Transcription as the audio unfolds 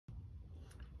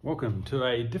Welcome to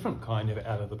a different kind of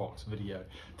out-of-the-box video.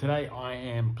 Today I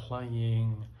am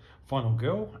playing Final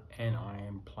Girl and I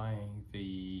am playing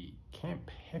the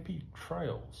Camp Happy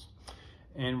Trails.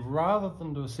 And rather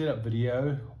than do a setup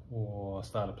video or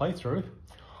start a playthrough,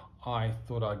 I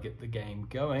thought I'd get the game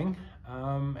going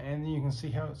and then you can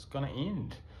see how it's going to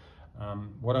end.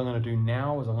 What I'm going to do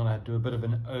now is I'm going to do a bit of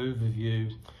an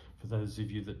overview for those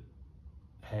of you that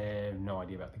have no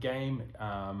idea about the game,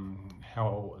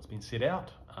 how it's been set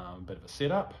out, a bit of a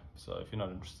setup. So if you're not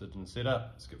interested in the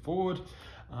setup, skip forward.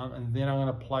 And then I'm going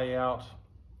to play out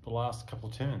the last couple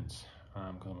of turns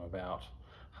because I'm about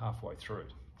halfway through.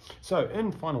 So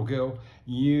in Final Girl,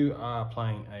 you are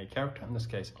playing a character. In this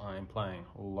case, I am playing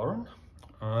Lauren.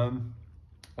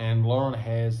 And Lauren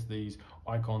has these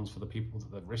icons for the people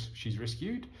that she's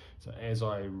rescued. So as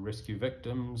I rescue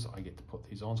victims, I get to put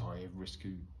these on. So I have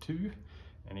rescued 2.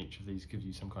 And each of these gives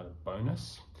you some kind of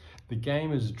bonus. The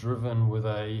game is driven with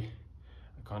a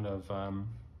kind of a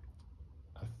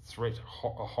threat,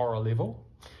 a horror level,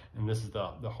 and this is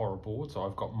the horror board. So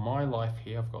I've got my life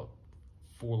here, I've got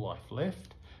 4 life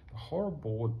left. The horror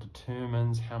board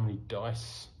determines how many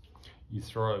dice you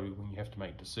throw when you have to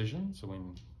make decisions, so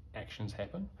when actions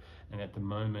happen, and at the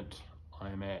moment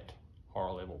I'm at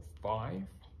horror level 5.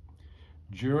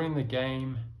 During the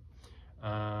game,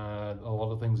 a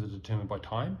lot of things are determined by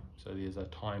time. So there's a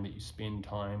time that you spend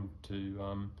time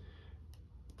to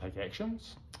take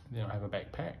actions. Then I have a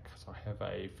backpack. So I have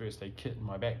a first aid kit in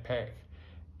my backpack.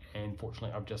 And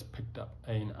fortunately I've just picked up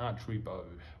an archery bow,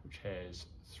 which has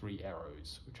 3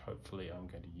 arrows, which hopefully I'm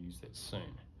going to use that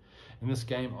soon. In this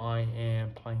game I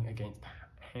am playing against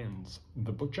Hans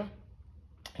the Butcher.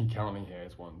 He currently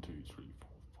has 1, 2, 3,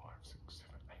 4, 5, 6, 7,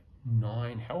 8,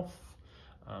 9 health.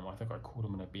 I think I caught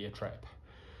him in a bear trap,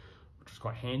 which was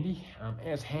quite handy.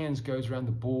 As Hans goes around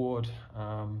the board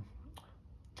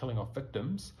killing off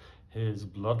victims, his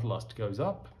bloodlust goes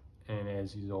up, and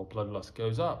as his old bloodlust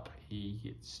goes up, he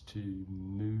gets to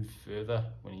move further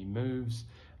when he moves,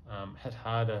 hit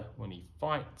harder when he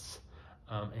fights,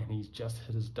 and he's just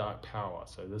hit his dark power.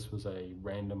 So this was a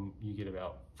random, you get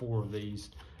about 4 of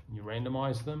these, and you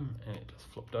randomize them, and it just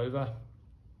flipped over.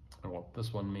 And what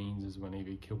this one means is whenever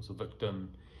he kills a victim,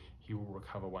 he will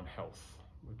recover 1 health,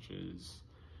 which is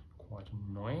quite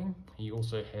annoying. He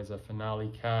also has a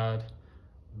finale card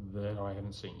that I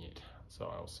haven't seen yet, so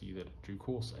I'll see that in due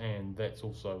course, and that's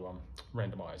also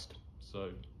randomized, so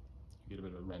you get a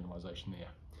bit of a randomization there.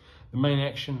 The main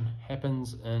action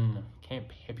happens in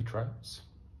Camp Happy Trails.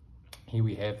 Here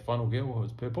we have Final Girl, who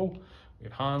is purple. We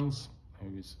have Hans,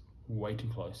 who's way too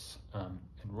close, in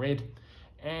red.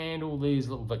 And all these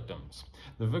little victims.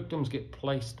 The victims get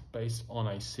placed based on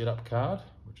a setup card,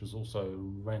 which is also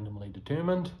randomly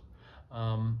determined.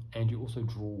 And you also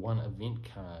draw 1 event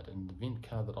card. And the event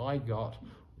card that I got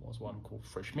was one called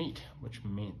Fresh Meat, which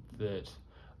meant that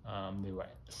there were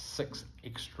 6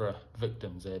 extra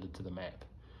victims added to the map.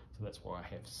 So that's why I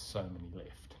have so many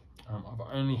left.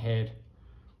 I've only had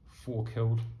 4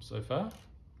 killed so far,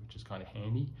 which is kind of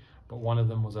handy. But one of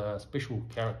them was a special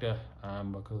character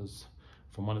because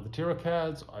from one of the terror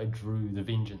cards, I drew the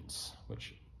Vengeance,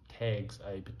 which tags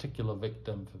a particular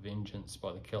victim for vengeance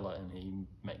by the killer, and he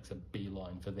makes a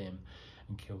beeline for them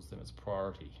and kills them as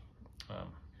priority.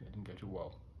 It didn't go too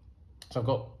well. So I've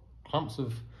got clumps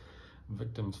of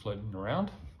victims floating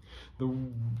around.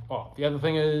 The other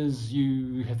thing is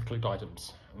you have to collect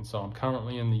items. And so I'm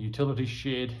currently in the utility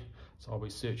shed, so I'll be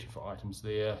searching for items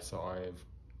there. So I've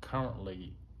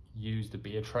currently used a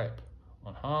bear trap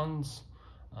on Hans.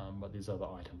 But there's other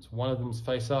items. One of them's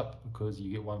face up, because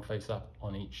you get 1 face up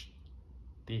on each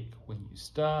deck when you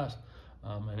start,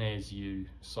 and as you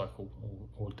cycle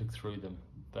or dig through them,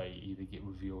 they either get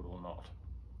revealed or not.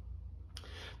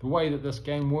 The way that this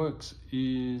game works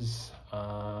is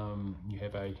you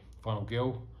have a Final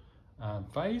Girl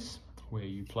phase where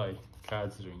you play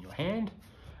cards that are in your hand.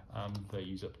 They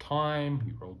use up time,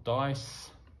 you roll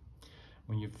dice.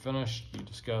 When you've finished, you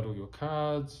discard all your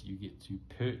cards. You get to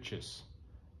purchase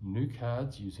new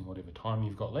cards using whatever time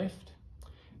you've got left.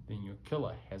 Then your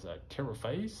killer has a terror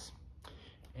phase,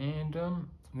 and then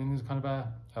there's kind of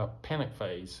a panic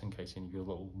phase in case any of your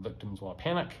little victims want to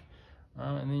panic,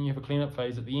 and then you have a cleanup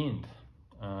phase at the end.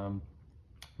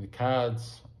 The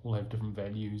cards all have different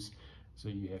values, so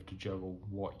you have to juggle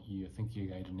what you think you're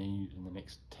going to need in the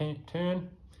next turn,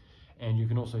 and you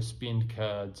can also spend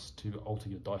cards to alter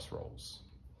your dice rolls,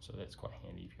 so that's quite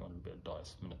handy if you want a bit of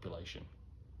dice manipulation.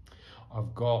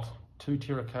 I've got 2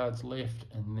 terror cards left,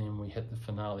 and then we hit the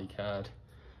finale card,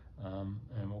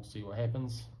 and we'll see what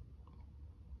happens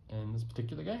in this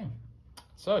particular game.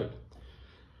 So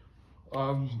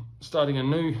I'm starting a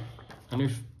new a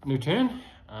new turn.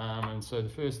 And so the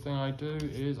first thing I do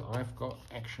is I've got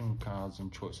action cards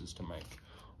and choices to make.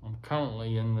 I'm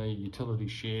currently in the utility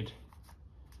shed,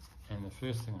 and the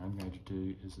first thing I'm going to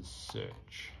do is a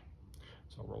search.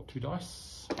 So I'll roll 2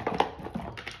 dice,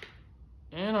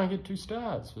 and I get 2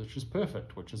 stars, which is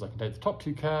perfect. Which is I can take the top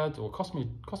 2 cards, or cost me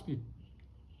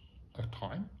a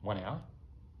time, 1 hour,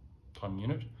 time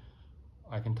unit.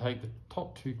 I can take the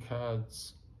top 2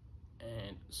 cards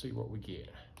and see what we get.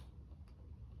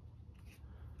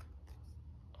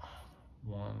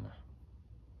 1,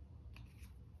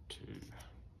 2.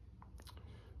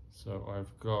 So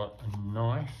I've got a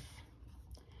knife,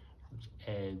 which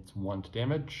adds 1 to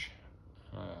damage.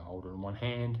 I hold it in one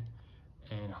hand,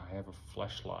 and I have a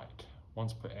flashlight.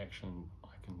 Once per action,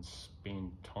 I can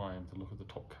spend time to look at the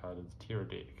top card of the terror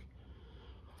deck.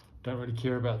 Don't really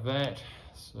care about that,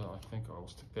 so I think I'll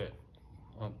stick that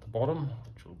at the bottom,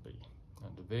 which will be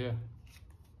under there.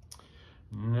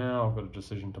 Now I've got a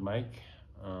decision to make.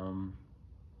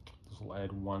 This will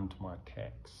add 1 to my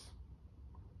attacks.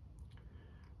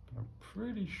 But I'm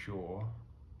pretty sure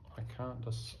I can't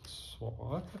just swap.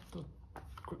 I'll have to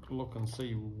quick look and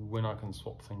see when I can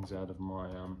swap things out of my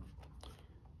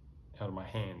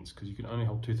hands, because you can only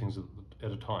hold 2 things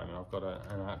at a time, and I've got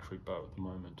an archery bow at the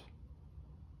moment.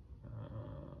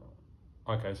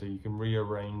 Okay, so you can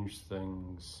rearrange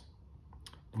things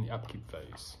in the upkeep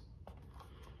phase.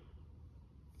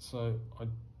 So I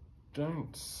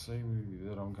don't see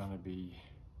that I'm going to be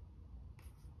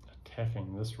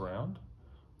attacking this round,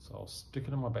 so I'll stick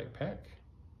it in my backpack.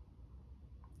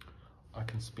 I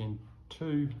can spend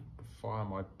 2 to fire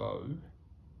my bow,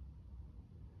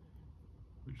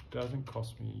 which doesn't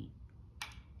cost me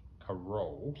a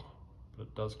roll, but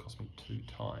it does cost me 2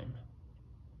 time.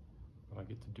 But I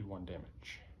get to do 1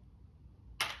 damage,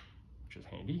 which is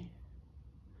handy.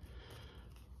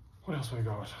 What else have we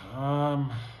got?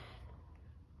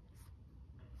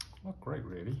 Not great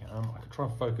really. I could try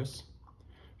focus.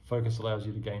 Focus allows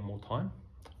you to gain more time.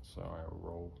 So I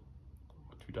roll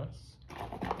 2 dice.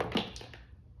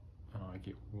 And I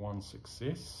get 1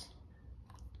 success.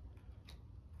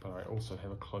 But I also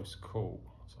have a close call.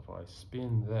 So if I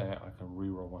spend that, I can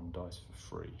reroll 1 dice for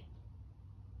free.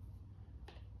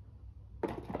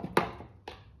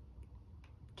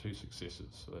 2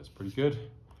 successes, so that's pretty good.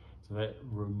 So that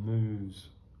removes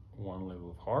 1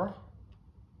 level of horror,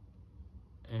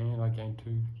 and I gain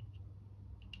 2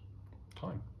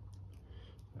 time.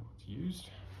 That one's used.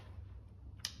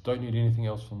 Don't need anything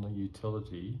else from the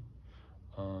utility.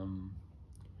 Hans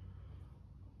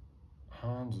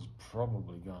is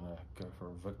probably gonna go for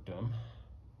a victim.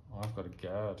 I've got a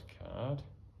guard card.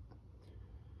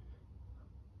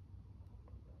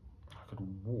 I could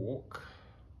walk.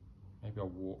 Maybe I'll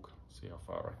walk, see how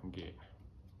far I can get.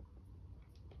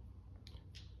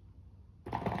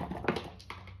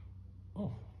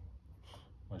 Oh,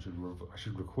 I should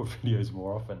record videos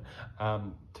more often.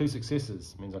 2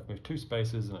 successes means I can move 2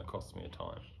 spaces and it costs me a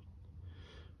time.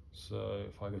 So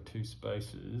if I go 2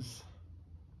 spaces,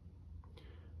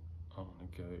 I'm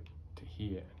going to go to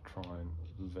here and try and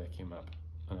vacuum up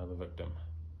another victim.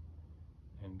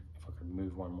 And if I could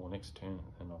move 1 more next turn,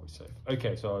 then I'll be safe.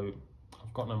 Okay, so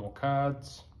I've got no more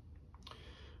cards,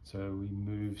 so we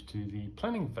move to the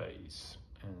planning phase,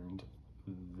 and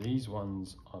these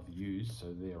ones I've used,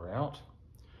 so they're out.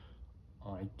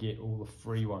 I get all the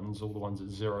free ones, all the ones at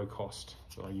 0 cost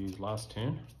that I used last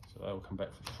turn, so they will come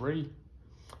back for free,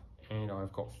 and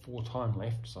I've got 4 time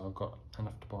left, so I've got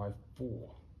enough to buy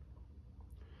 4.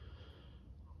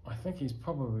 I think he's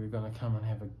probably going to come and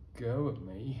have a go at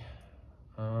me.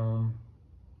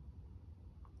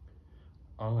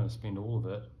 I'm going to spend all of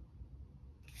it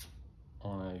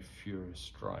on a Furious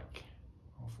Strike.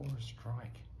 Oh, for a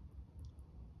strike.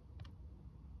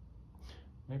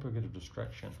 Maybe I'll get a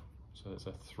distraction. So that's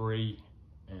a 3,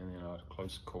 and then a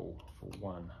close call for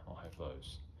 1. I'll have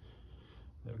those.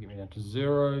 That'll get me down to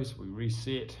 0, so we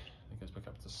reset. It goes back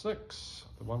up to 6.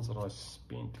 The ones that I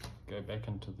spent go back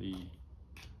into the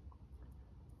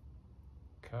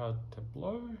card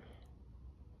tableau.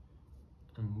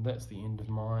 And that's the end of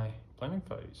my planning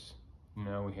phase.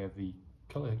 Now we have the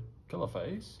killer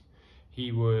phase.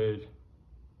 He would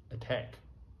attack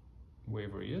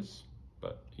wherever he is,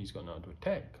 but he's got no one to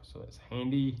attack, so that's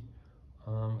handy.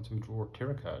 So we draw a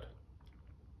terror card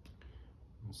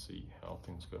and see how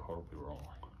things go horribly wrong.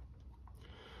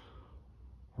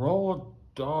 Roll a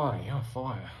die. Oh,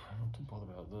 fire. I'm not too bothered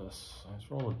about this. So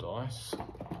let's roll a dice,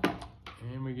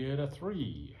 and we get a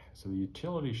 3. So the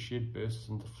utility shed bursts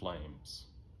into flames.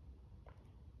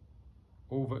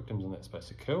 All victims in that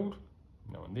space are killed.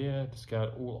 No one there.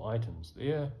 Discard all items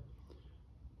there.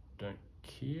 Don't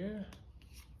care,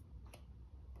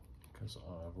 because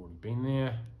I've already been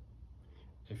there.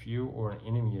 If you or an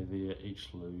enemy are there,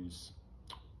 each lose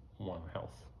 1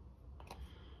 health.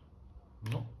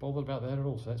 I'm not bothered about that at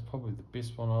all, so that's probably the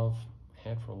best one I've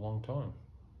had for a long time.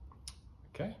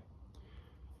 Okay,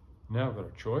 now I've got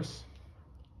a choice.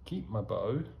 Keep my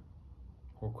bow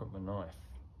or equip my knife,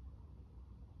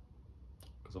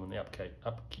 because I'm in the upkeep.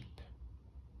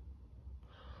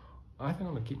 I think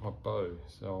I'm going to keep my bow,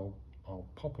 so I'll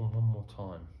pop on one more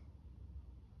time.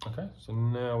 Okay, so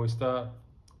now we start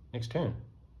next turn.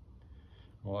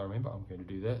 Well, I remember I'm going to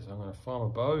do that, so I'm going to fire my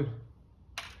bow.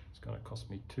 It's going to cost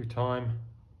me 2 time,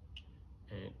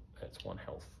 and that's 1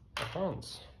 health of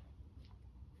Hans,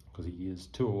 because he is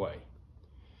 2 away.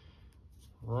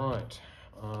 Right,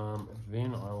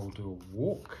 then I will do a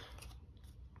walk.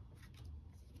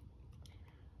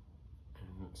 And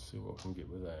let's see what we can get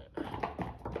with that.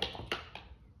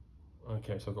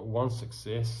 Okay, so I've got 1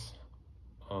 success,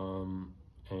 and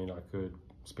I could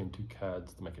spend 2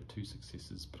 cards to make it 2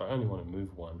 successes, but I only want to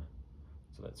move 1,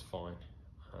 so that's fine.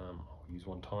 I'll use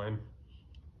 1 time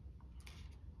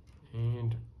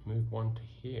and move 1 to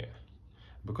here.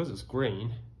 Because it's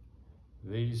green,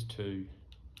 these 2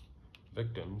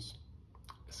 victims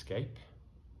escape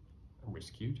and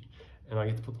rescued, and I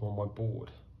get to put them on my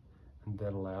board, and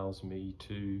that allows me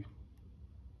to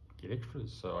get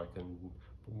extras, so I can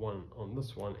put 1 on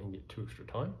this one and get 2 extra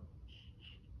time.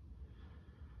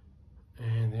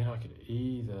 And then I could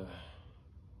either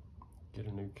get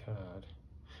a new card,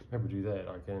 maybe do that.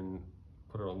 I can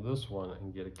put it on this one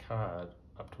and get a card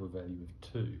up to a value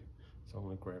of 2. So I'm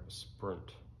going to grab a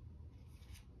sprint.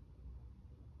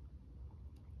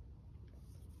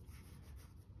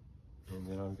 And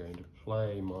then I'm going to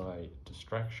play my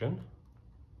distraction,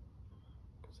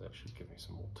 because that should give me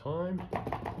some more time.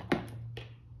 And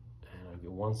I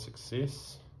get 1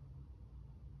 success,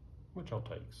 which I'll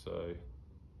take, so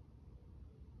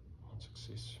 1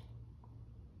 success.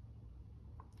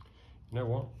 You know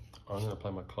what? I'm going to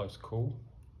play my close call,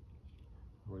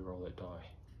 re-roll that die.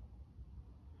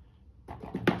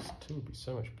 This 2 would be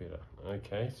so much better.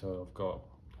 Okay, so I've got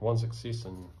 1 success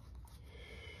and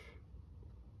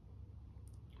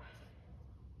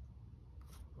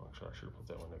actually I should have put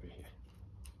that one over here.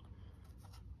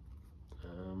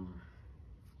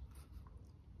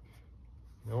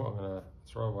 You know what? I'm going to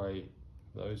throw away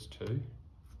those 2.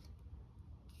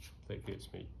 That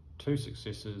gets me 2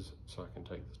 successes, so I can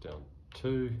take this down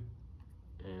 2,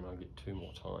 and I get 2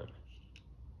 more time.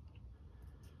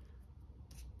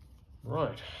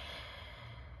 Right.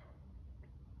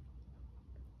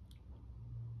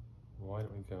 Why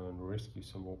don't we go and rescue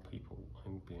some more people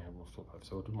and be able to flip over?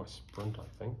 So I'll do my sprint, I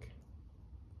think.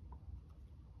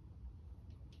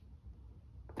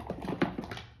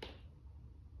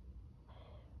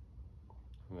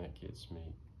 And that gets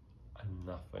me a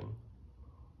nothing.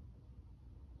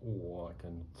 Or I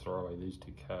can throw away these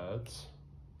 2 cards,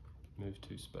 move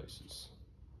 2 spaces.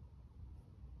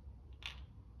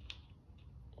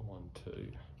 1,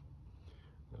 2.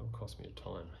 That'll cost me a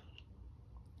time.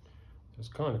 It's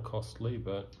kind of costly,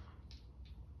 but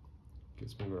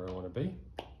gets me where I want to be.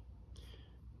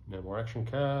 No more action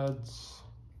cards.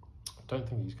 I don't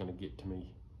think he's going to get to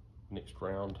me next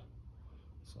round,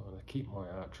 so I'm going to keep my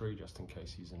archery just in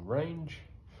case he's in range.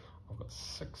 I've got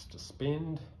 6 to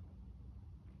spend.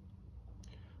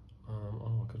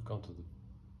 Oh, I could have gone to the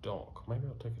dock. Maybe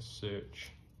I'll take a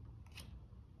search.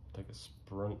 Take a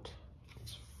sprint.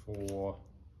 That's 4.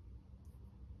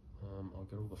 I'll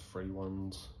get all the free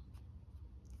ones.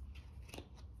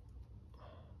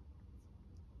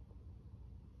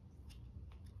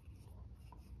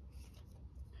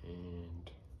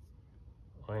 And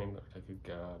I am going to take a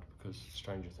guard because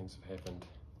stranger things have happened.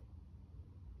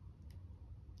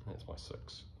 And that's my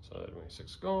 6. So when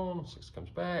 6 gone, 6 comes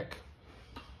back.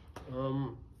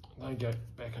 They go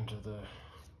back into the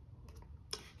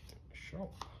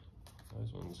shop.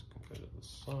 Those ones can go to the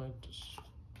side.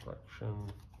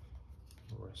 Distraction,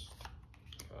 rest,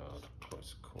 guard,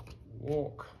 close call,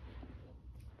 walk.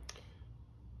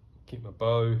 Keep my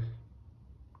bow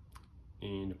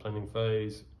in the planning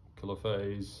phase, killer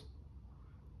phase.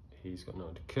 He's got no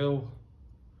one to kill.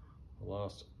 The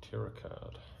last terror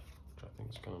card, which I think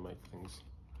is going to make things.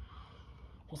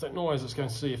 What's that noise? Let's go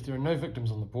and see if there are no victims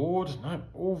on the board. No,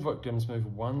 all victims move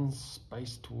 1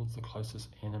 space towards the closest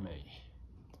enemy.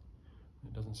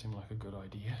 It doesn't seem like a good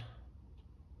idea.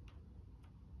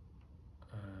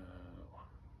 1,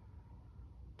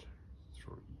 2,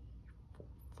 3,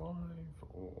 4, 5,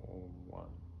 or 1,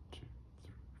 2,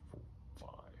 3, 4, 5.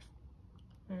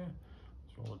 Yeah,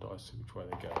 let's roll the dice, see which way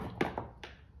they go.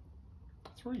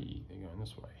 3, they're going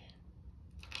this way.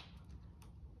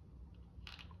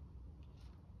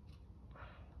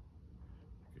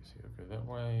 So you'll go that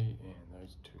way, and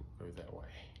those two will go that way.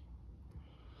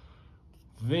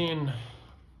 Then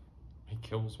he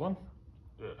kills one.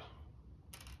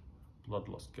 Blood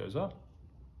loss goes up.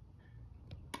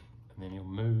 And then he'll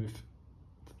move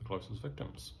to the closest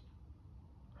victims.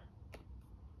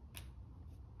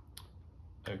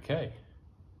 Okay.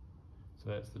 So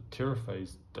that's the terror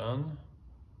phase done.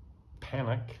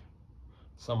 Panic.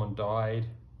 Someone died.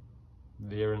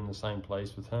 They're in the same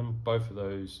place with him. Both of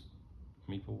those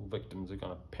meeple victims are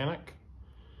going to panic.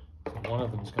 So one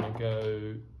of them is going to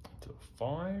go to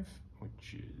 5,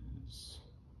 which is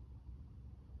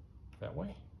that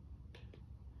way.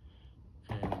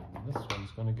 And this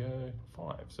one's going to go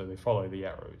 5. So they follow the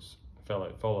arrows,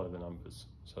 follow the numbers.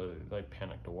 So they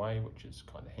panicked away, which is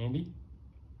kind of handy.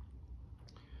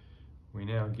 We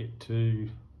now get to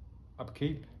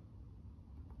upkeep.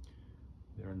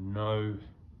 There are no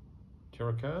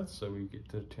terror cards, so we get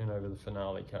to turn over the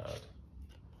finale card.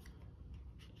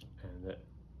 And that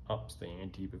ups the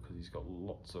ante because he's got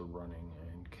lots of running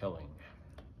and killing.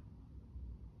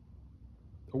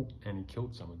 Oh, and he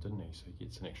killed someone, didn't he? So he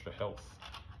gets an extra health.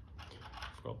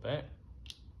 Forgot that.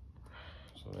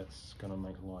 So that's going to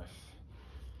make life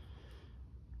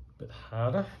a bit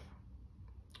harder.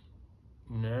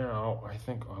 Now I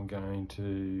think I'm going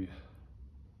to...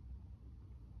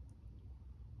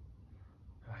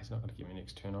 he's not going to give me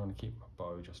next turn. I'm going to keep my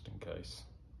bow just in case.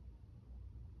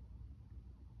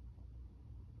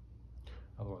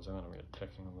 Otherwise I'm going to be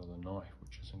attacking him with a knife,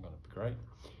 which isn't going to be great.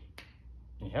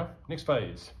 Anyhow, next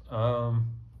phase.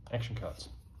 Action cards.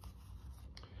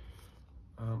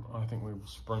 I think we will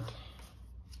sprint,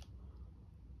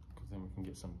 because then we can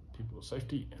get some people to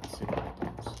safety and see what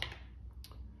happens.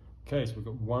 Okay, so we've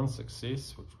got 1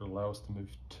 success, which will allow us to move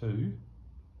 2,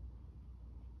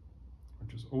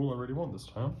 which is all I really want this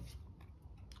time.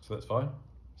 So that's fine.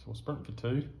 So we'll sprint for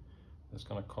 2. That's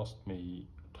going to cost me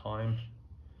time,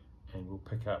 and we'll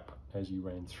pick up, as you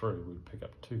ran through, we'll pick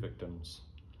up 2 victims,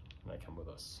 and they come with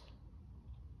us.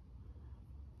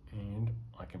 And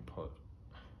I can put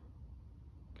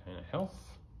gain of health,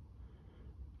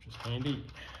 which is handy.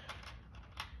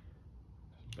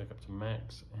 Back up to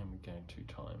max, and we gain 2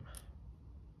 time.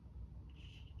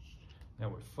 Now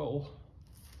we're full.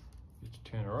 You have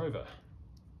to turn her over.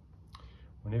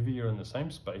 Whenever you're in the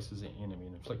same space as the enemy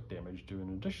and inflict damage, do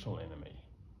an additional enemy.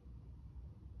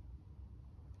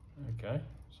 Okay,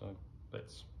 so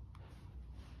that's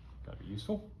going to be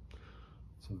useful.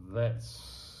 So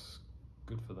that's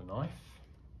good for the knife.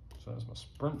 So that's my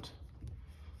sprint.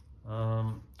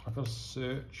 I've got a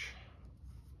search.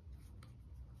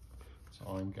 So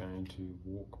I'm going to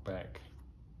walk back.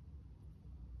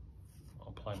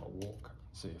 I'll play my walk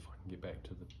and see if I can get back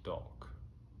to the dock.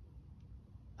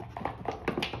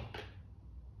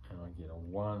 And I get a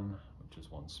 1, which is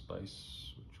 1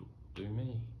 space, which will do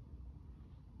me.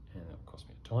 And that'll cost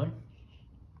me a time.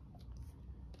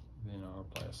 Then I'll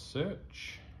play a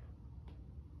search.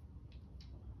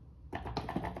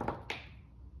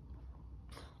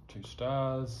 2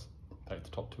 stars, take the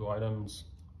top 2 items,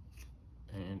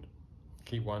 and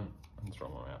keep 1 and throw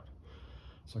 1 out.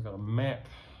 So I've got a map.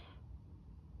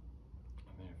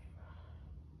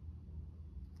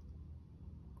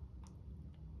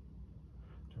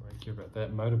 Don't really care about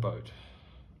that. Motorboat.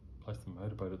 Place the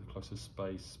motorboat at the closest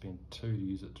space, spend 2 to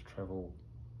use it to travel.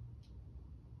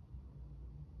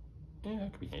 Yeah,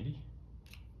 that could be handy.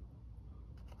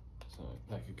 So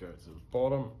that could go to the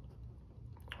bottom.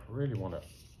 I really want a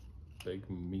big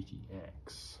meaty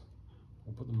axe.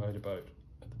 We'll put the motorboat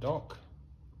at the dock.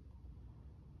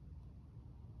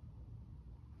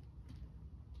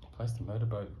 Place the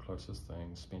motorboat at the closest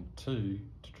thing, spend 2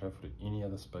 to travel to any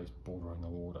other space bordering the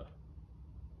water.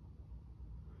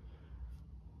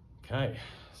 Okay,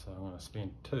 so I'm going to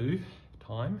spend 2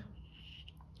 time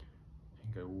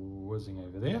and go whizzing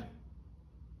over there.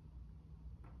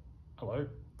 Hello.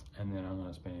 And then I'm going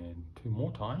to spend 2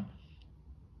 more time.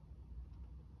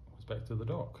 Whiz back to the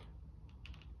dock.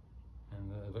 And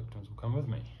the victims will come with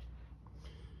me.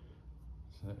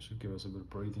 So that should give us a bit of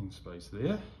breathing space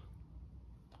there.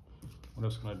 What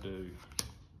else can I do?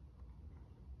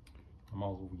 I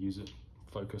might as well use it.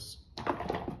 Focus.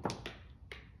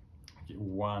 Get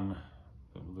 1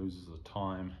 that loses the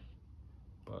time,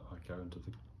 but I go into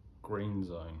the green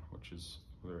zone, which is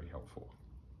very helpful.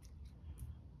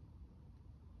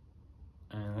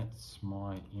 And that's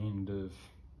my end of,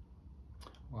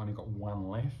 I've only got 1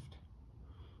 left.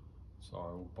 So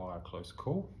I will buy a close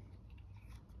call,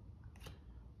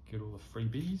 get all the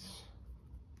freebies,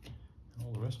 and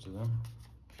all the rest of them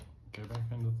go back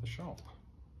into the shop.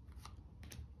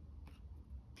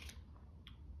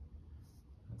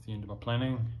 That's the end of my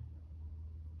planning.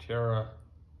 terror.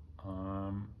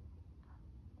 There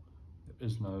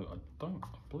is no, I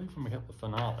believe when we hit the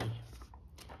finale,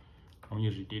 I'm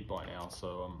usually dead by now,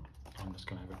 so I'm just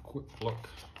going to have a quick look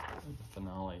at the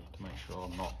finale to make sure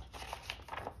I'm not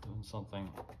doing something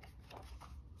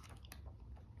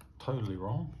totally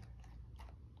wrong.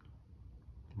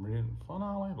 Read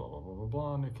finale, blah blah blah blah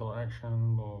blah, nuclear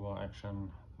action, blah blah blah,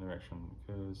 action, no action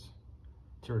occurs.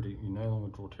 Terror, you no longer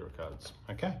draw terror cards.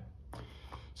 Okay,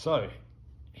 so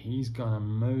he's gonna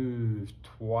move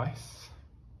twice,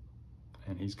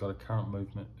 and he's got a current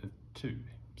movement of 2,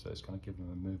 so it's gonna give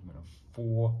him a movement of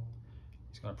 4.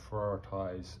 He's gonna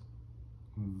prioritize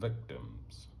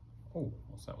victims. Oh,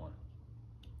 what's that one?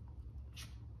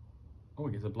 Oh,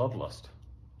 he gets a bloodlust.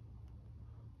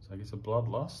 So he gets a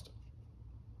bloodlust,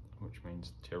 which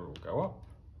means the terror will go up.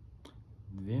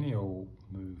 Then he'll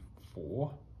move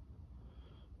 4.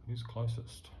 Who's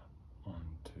closest? 1,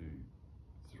 2,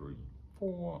 3,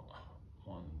 4.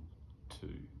 1,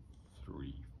 2,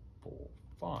 3, 4,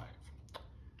 5.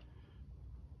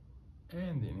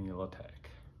 And then he'll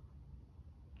attack.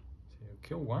 So he'll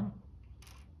kill one.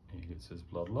 He gets his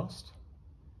bloodlust.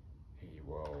 He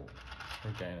will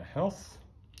regain a health.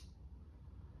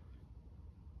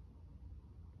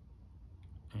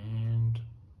 And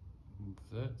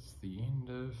that's the end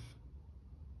of,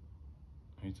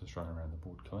 he's just running around the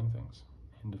board killing things.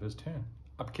 End of his turn.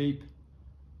 Upkeep.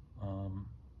 I'm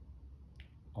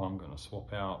going to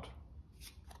swap out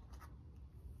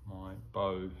my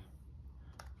bow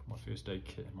for my first aid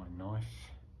kit and my knife.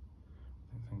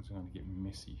 I think things are going to get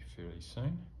messy fairly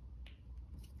soon.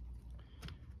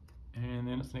 And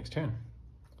then it's the next turn.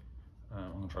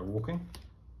 I'm going to try walking.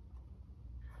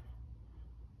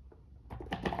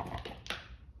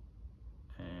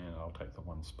 And I'll take the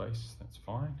 1 space, that's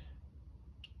fine.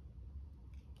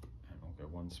 And I'll go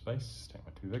 1 space, take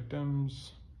my 2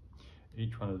 victims.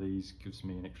 Each one of these gives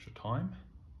me an extra time.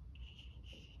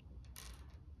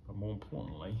 But more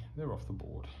importantly, they're off the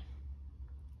board.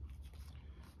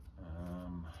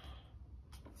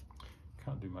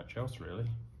 Can't do much else really.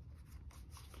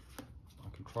 I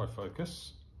can try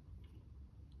focus.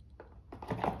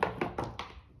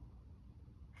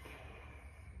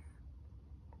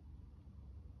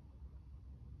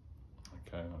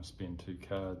 Okay, I'm going to spend 2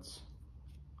 cards,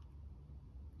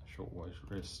 a short waist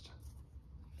rest,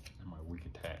 and my weak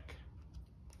attack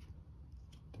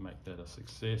to make that a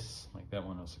success, make that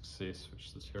one a success,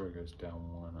 which the terror goes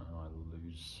down 1 and I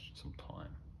lose some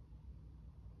time.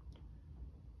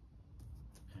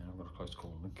 And I've got a close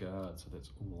call on the guard, so that's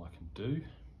all I can do.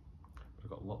 But I've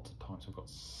got lots of time, so I've got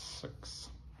 6.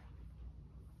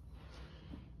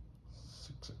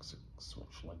 6. What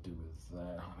shall I do with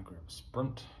that? I'm going to grab a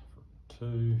sprint for 2.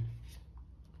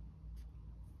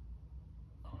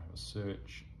 I'll have a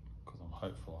search because I'm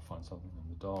hopeful I'll find something in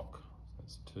the dock. So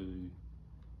that's 2.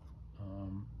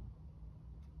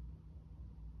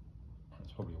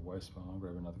 It's probably a waste, but I'll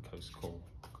grab another coast call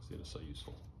because they're just so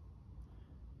useful.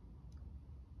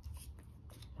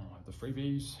 I'll have the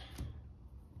freebies.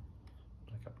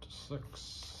 Back up to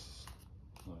 6.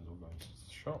 Those all go to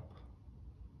the shop.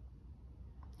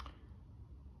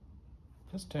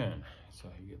 His turn, so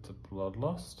he gets a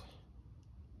bloodlust,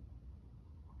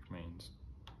 which means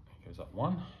he goes up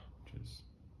 1, which is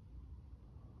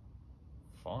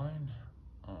fine.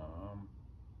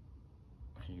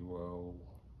 He will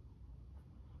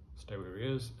stay where he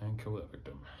is and kill that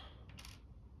victim.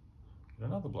 Get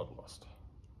another bloodlust.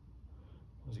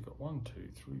 Has he got 1, 2,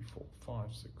 3, 4,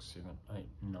 5, 6, 7, 8,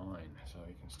 9? So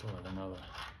he can still have another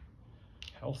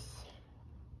health.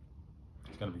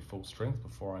 He's going to be full strength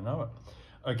before I know it.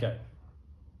 Okay.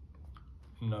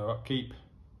 No upkeep.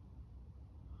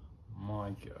 My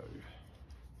go.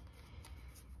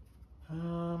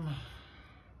 I'm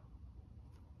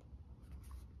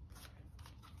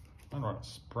gonna run a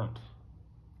sprint.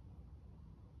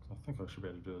 I think I should be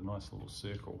able to do a nice little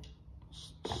circle.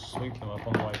 Sweep them up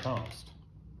on the way past.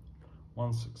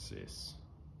 1 success.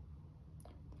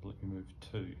 Let me move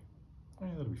 2. Oh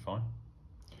yeah, that'll be fine.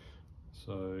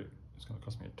 So it's going to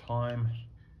cost me a time.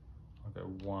 I'll go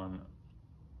 1,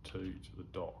 2 to the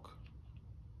dock.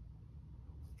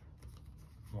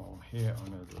 While I'm here, I'm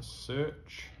going to do a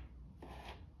search.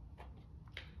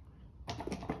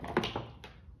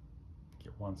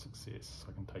 Get 1 success.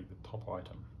 I can take the top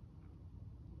item.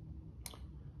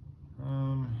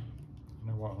 You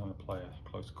know what? I'm going to play a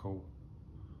close call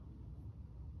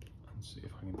and see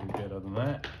if I can do better than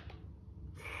that.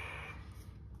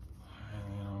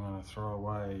 And then I'm going to throw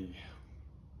away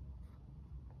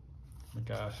my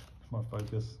guard, my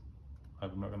focus.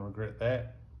 I'm not going to regret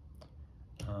that.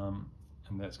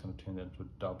 And that's going to turn that into a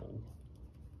double.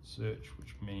 search,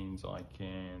 which means I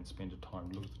can spend a time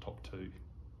to look at the top two.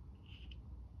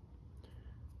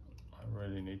 I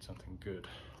really need something good,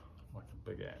 like a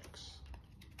big axe.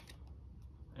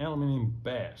 Aluminium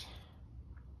bat,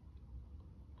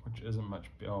 which isn't much.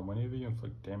 Oh, whenever you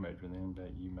inflict damage with an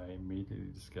bat, you may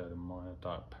immediately discard a minor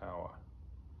dark power.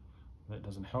 That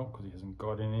doesn't help because he hasn't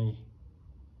got any.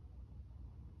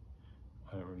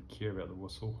 I don't really care about the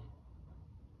whistle.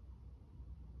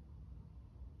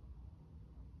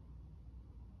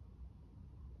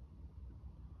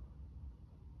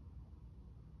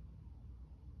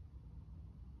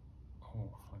 Oh,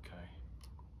 okay.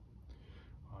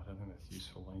 I don't think that's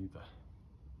useful either.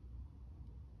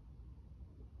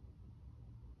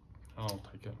 I'll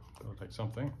take it. I'll take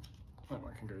something. That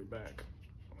one can go back.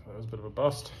 So that was a bit of a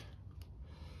bust.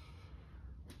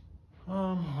 What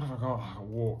have I got? I got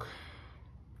walk.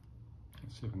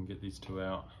 Let's see if we can get these two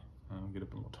out and get a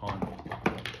bit more time.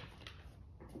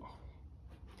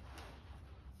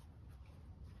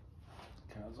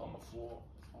 Cards on the floor.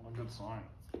 It's not a good sign.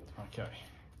 Okay.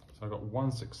 So I've got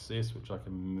one success, which I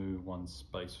can move one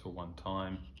space for one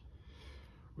time,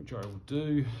 which I will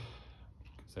do,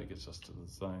 because that gets us to the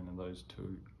zone, and those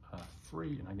two are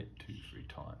free, and I get 2 free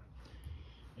time.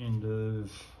 End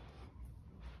of,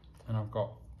 and I've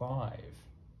got 5.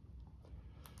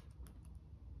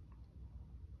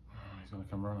 He's gonna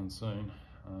come running soon.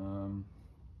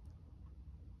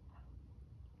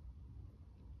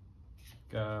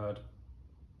 Guard.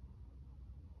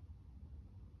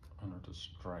 And a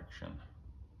distraction.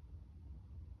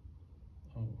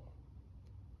 Oh.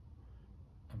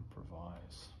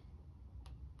 Improvise.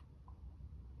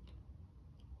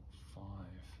 5.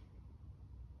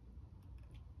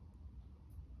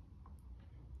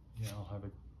 Yeah, I'll have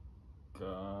a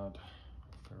guard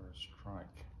for a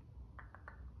strike.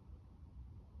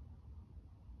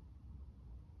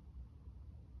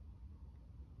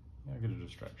 Yeah, I get a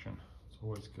distraction. It's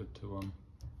always good to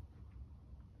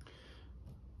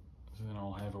So then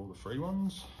I'll have all the free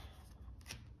ones,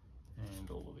 and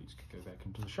all of these could go back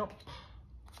into the shop.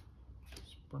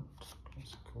 Sprint,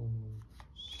 classical,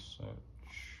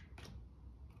 search,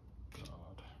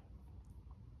 guard.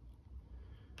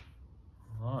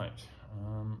 Right,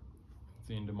 at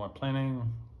the end of my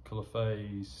planning, colour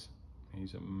phase,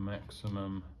 he's at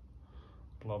maximum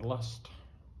bloodlust.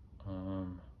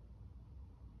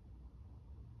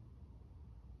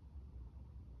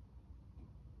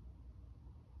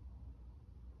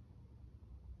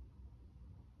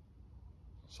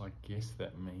 So I guess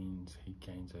that means he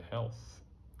gains a health,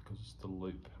 because it's the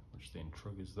loop, which then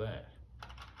triggers that.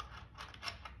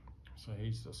 So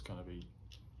he's just going to be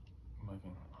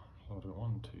making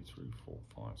 1, 2, 3, 4,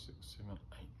 5, 6, 7,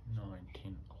 8, 9,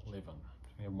 10, 11.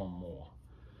 We have one more.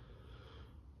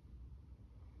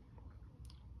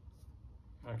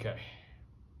 Okay.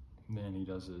 Then he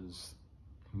does his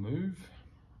move,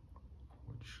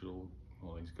 which will,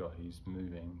 well, he's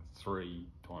moving 3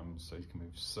 times, so he can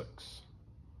move 6.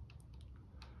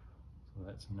 So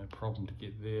that's no problem to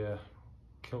get there.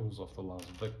 Kills off the last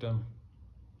victim.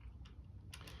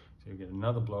 So you get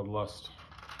another bloodlust,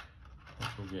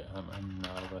 which will get him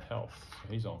another health.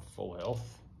 So he's on full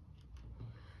health.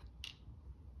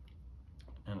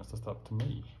 And it's just up to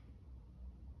me.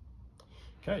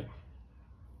 Okay.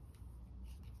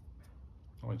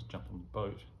 Always jump on the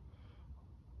boat.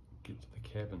 Get to the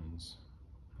cabins.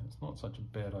 It's not such a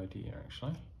bad idea,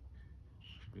 actually.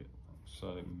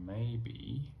 So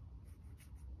maybe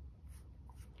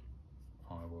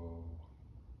I will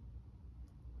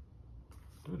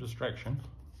do a distraction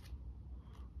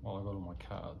while I got all my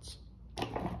cards.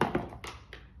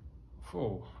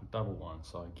 For double one,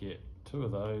 so I get 2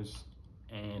 of those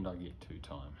and I get 2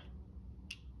 time.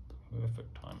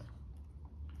 Perfect timing.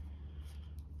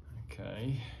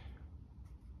 Okay.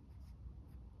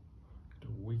 Do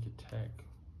a weak attack.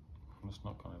 I'm just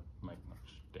not going to make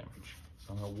much damage.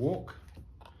 So I'm going to walk,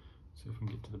 see if we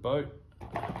can get to the boat.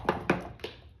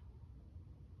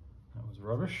 That was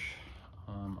rubbish.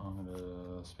 I'm going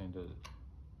to spend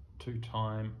 2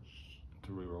 time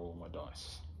to reroll all my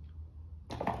dice.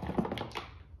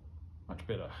 Much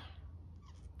better.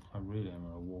 I really am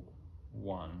going to walk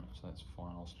 1, so that's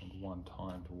fine. I'll spend 1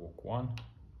 time to walk 1.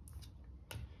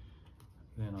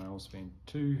 Then I will spend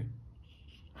 2 to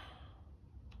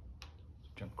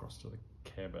jump across to the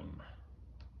cabin.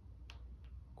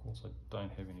 Of course, I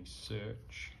don't have any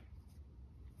search,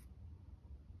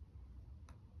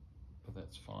 but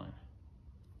that's fine.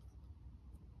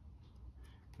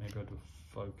 Maybe I'll do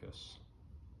a focus,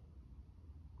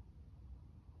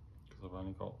 because I've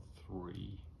only got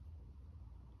 3.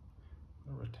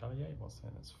 Retaliate, what's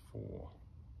that? That's 4.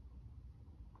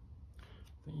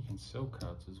 think you can sell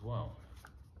cards as well.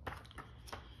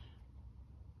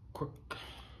 Quick.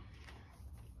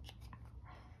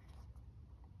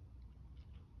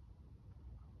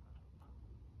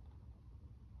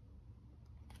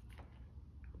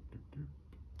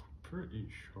 Pretty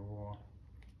sure.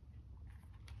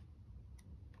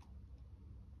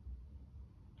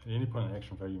 At any point in the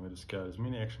action phase, you may discard as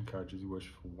many action cards as you wish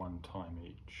for 1 time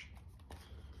each.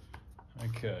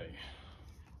 Okay,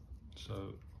 so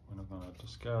we're not going to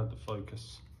discard the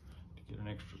focus to get an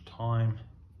extra time.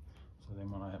 So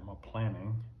then when I have my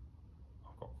planning,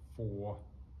 I've got 4,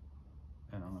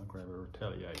 and I'm going to grab a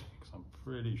retaliate because I'm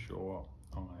pretty sure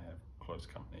I'm going to have close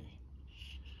company.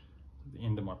 At the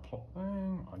end of my plot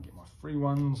thing, I get my free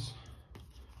ones.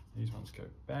 These ones go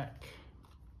back.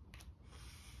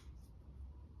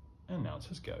 And now it's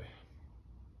his go.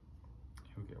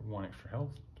 He'll get 1 extra health.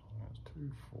 That's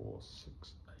 2, 4,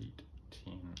 6, 8,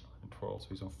 10, 11, 12. So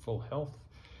he's on full health.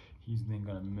 He's then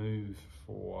going to move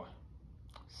for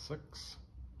 6.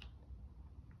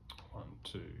 1,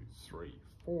 2, 3,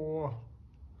 4.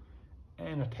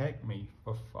 And attack me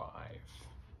for 5.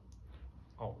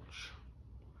 Ouch.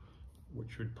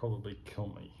 Which would probably kill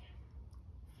me.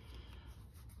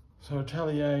 So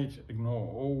retaliate, ignore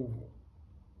all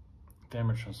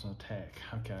damage on an attack.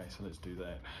 Okay, so let's do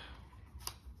that.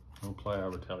 We'll play our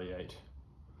retaliate.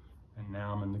 And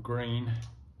now I'm in the green.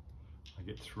 I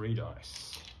get 3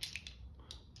 dice.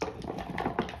 I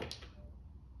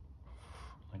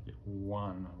get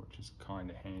 1, which is kind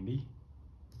of handy.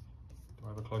 Do I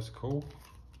have a close call?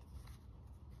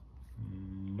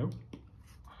 Nope.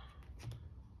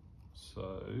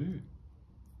 So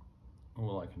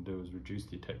all I can do is reduce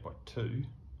the attack by 2, which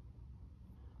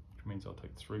means I'll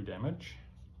take 3 damage.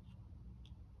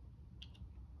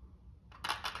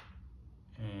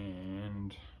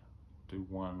 And do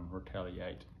 1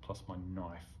 retaliate plus my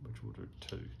knife, which will do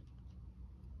 2.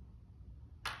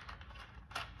 I'm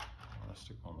going to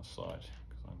stick on the side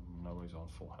because I know he's on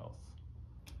full health.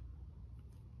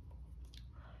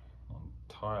 Not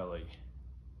entirely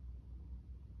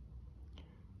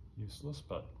useless,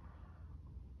 but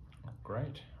not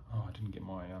great. Oh, I didn't get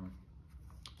my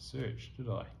search, did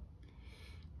I?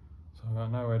 So I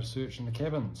got nowhere to search in the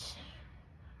cabins.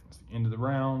 It's the end of the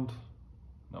round.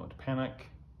 No one to panic.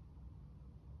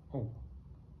 Oh.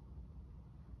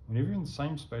 Whenever you're in the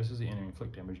same space as the enemy,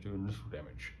 inflict damage, do initial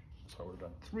damage. So I would have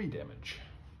done 3 damage.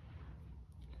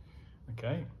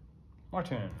 Okay, my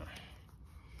turn.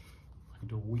 I can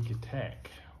do a weak attack,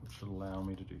 which will allow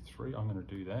me to do 3. I'm going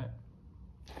to do that.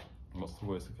 And what's the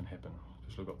worst that can happen?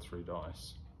 Because I've got 3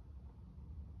 dice.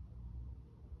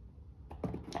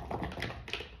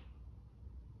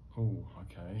 Oh,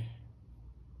 okay.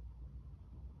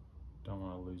 Don't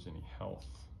want to lose any health.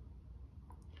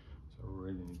 So I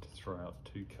really need to throw out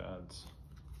 2 cards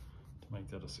to make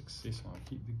that a success. I'm going to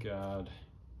keep the guard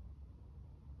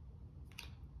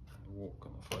and walk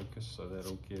on the focus, so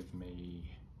that'll give me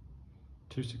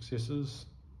 2 successes.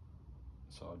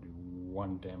 So I'll do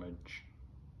 1 damage,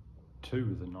 2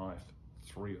 with the knife,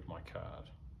 3 with my card.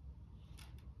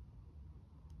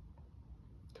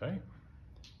 Okay.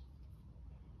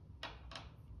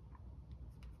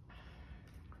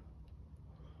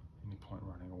 Any point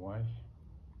running away?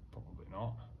 Probably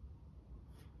not.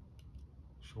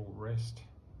 Short rest.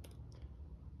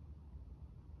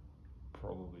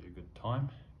 Probably a good time.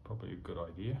 Probably a good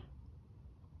idea.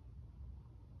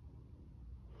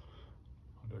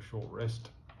 I'll do a short rest.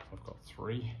 I've got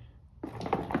 3. I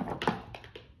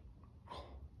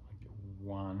get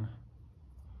 1.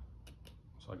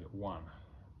 So I get 1.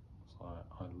 So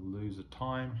I lose a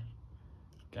time,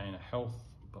 gain a health,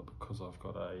 but because I've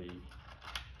got a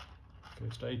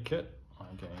first aid kit, I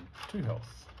gain 2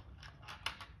 health.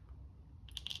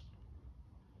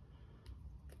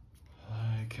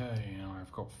 Okay, now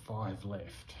I've got 5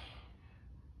 left.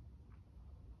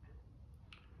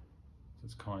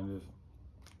 It's kind of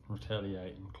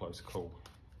retaliate and close call.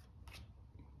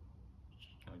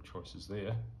 No choices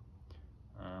there.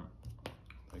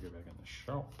 They go back in the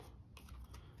shop.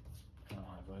 And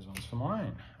I'll have those ones for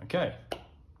mine. Okay.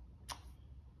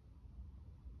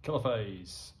 Killer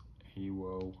phase. He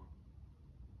will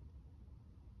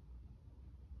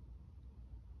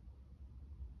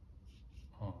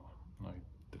no,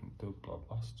 didn't build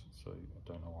Bloodlust, so I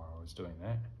don't know why I was doing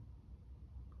that.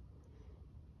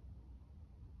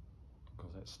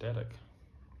 Because that's static.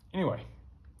 Anyway,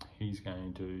 he's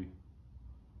going to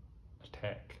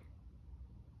attack.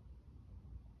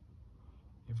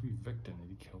 Every victim that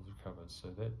he kills recovers, so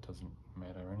that doesn't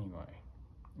matter anyway.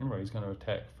 Anyway, he's going to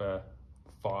attack for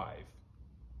 5.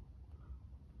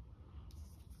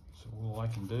 So all I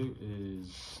can do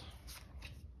is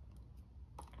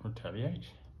retaliate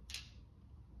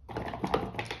for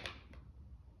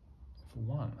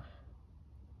 1.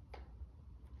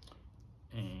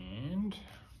 And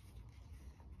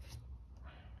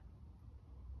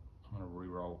I'm going to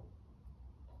re-roll,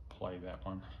 play that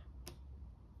one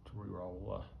to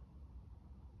re-roll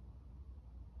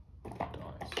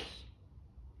dice.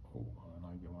 Oh, and I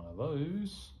get one of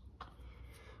those,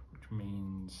 which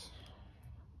means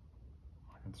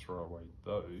I can throw away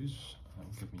those. That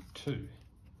will give me 2.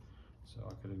 So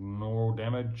I could ignore all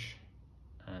damage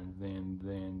and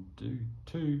then do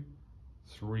 2,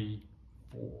 3,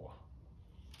 4.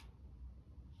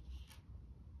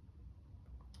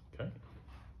 Okay,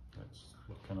 that's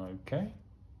looking okay.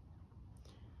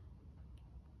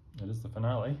 That is the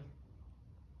finale.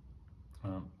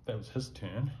 That was his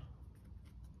turn.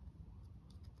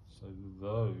 So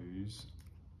those,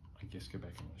 I guess, go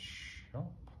back in the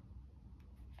shop.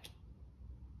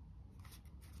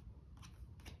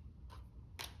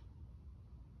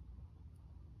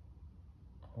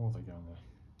 Or they go in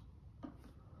there.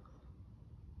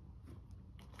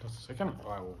 Just a second,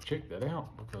 I will check that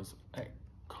out because that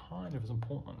kind of is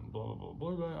important. Blah blah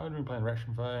blah blah. Only playing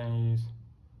reaction phase.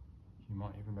 You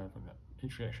might even be able to put that.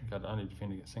 Each reaction card only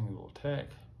defend against single attack.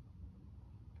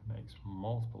 It makes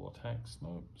multiple attacks.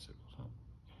 Nope.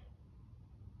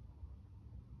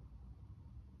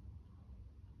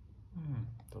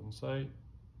 Doesn't say.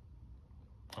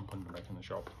 I'm putting it back in the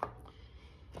shop.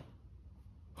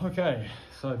 Okay,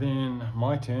 so then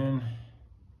my turn.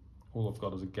 All I've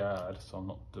got is a guard, so I'm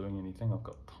not doing anything. I've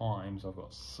got times. I've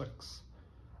got 6.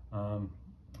 It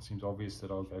seems obvious that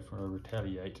I'll go for a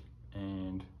retaliate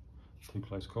and 2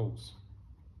 close calls,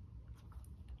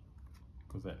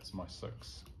 because that's my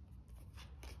 6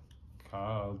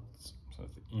 cards. So at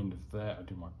the end of that, I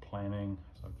do my planning,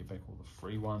 so I get back all the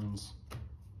free ones.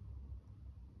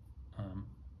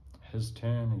 His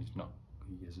turn, he's not,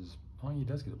 he has his, oh, he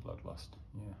does get a bloodlust.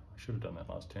 Yeah, I should have done that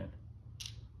last turn.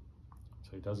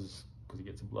 So he does his, because he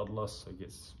gets a bloodlust, so he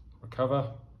gets recover.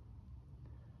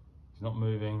 He's not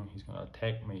moving, he's going to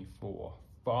attack me for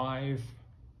 5.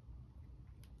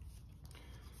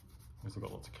 Because I've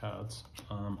got lots of cards.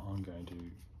 I'm going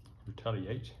to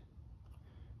retaliate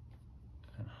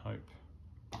and hope.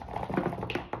 So I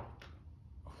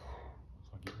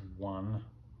get 1.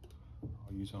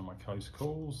 I'll use one of my close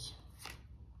calls.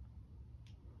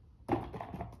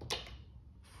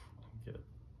 Get a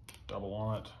double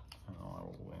on it, and I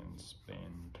will then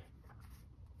spend.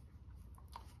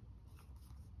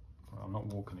 Well, I'm not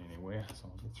walking anywhere, so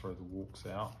I'll just throw the walks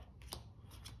out.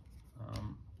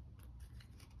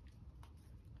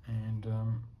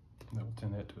 That will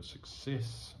turn that to a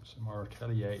success. So my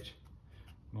retaliate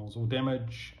ignores all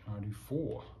damage. I do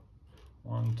 4.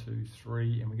 1, 2,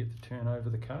 3, and we get to turn over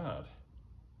the card.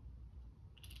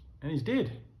 And he's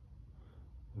dead.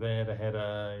 If that had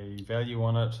a value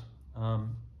on it,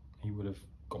 he would have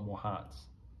got more hearts.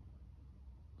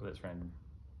 But that's random.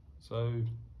 So,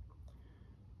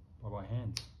 bye-bye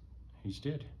hands. He's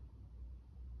dead.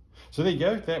 So there you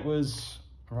go. That was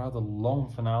a rather long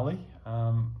finale.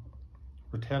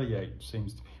 Retaliate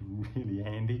seems to be really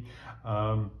handy.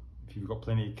 If you've got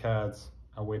plenty of cards,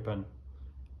 a weapon,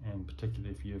 and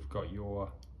particularly if you've got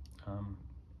your,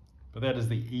 but that is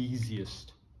the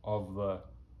easiest of the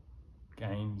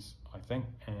games, I think,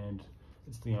 and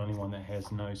it's the only one that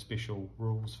has no special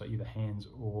rules for either hands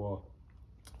or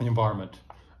the environment.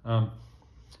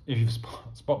 If you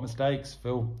spot mistakes,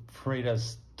 feel free to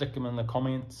stick them in the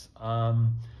comments.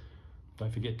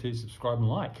 Don't forget to subscribe and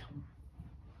like.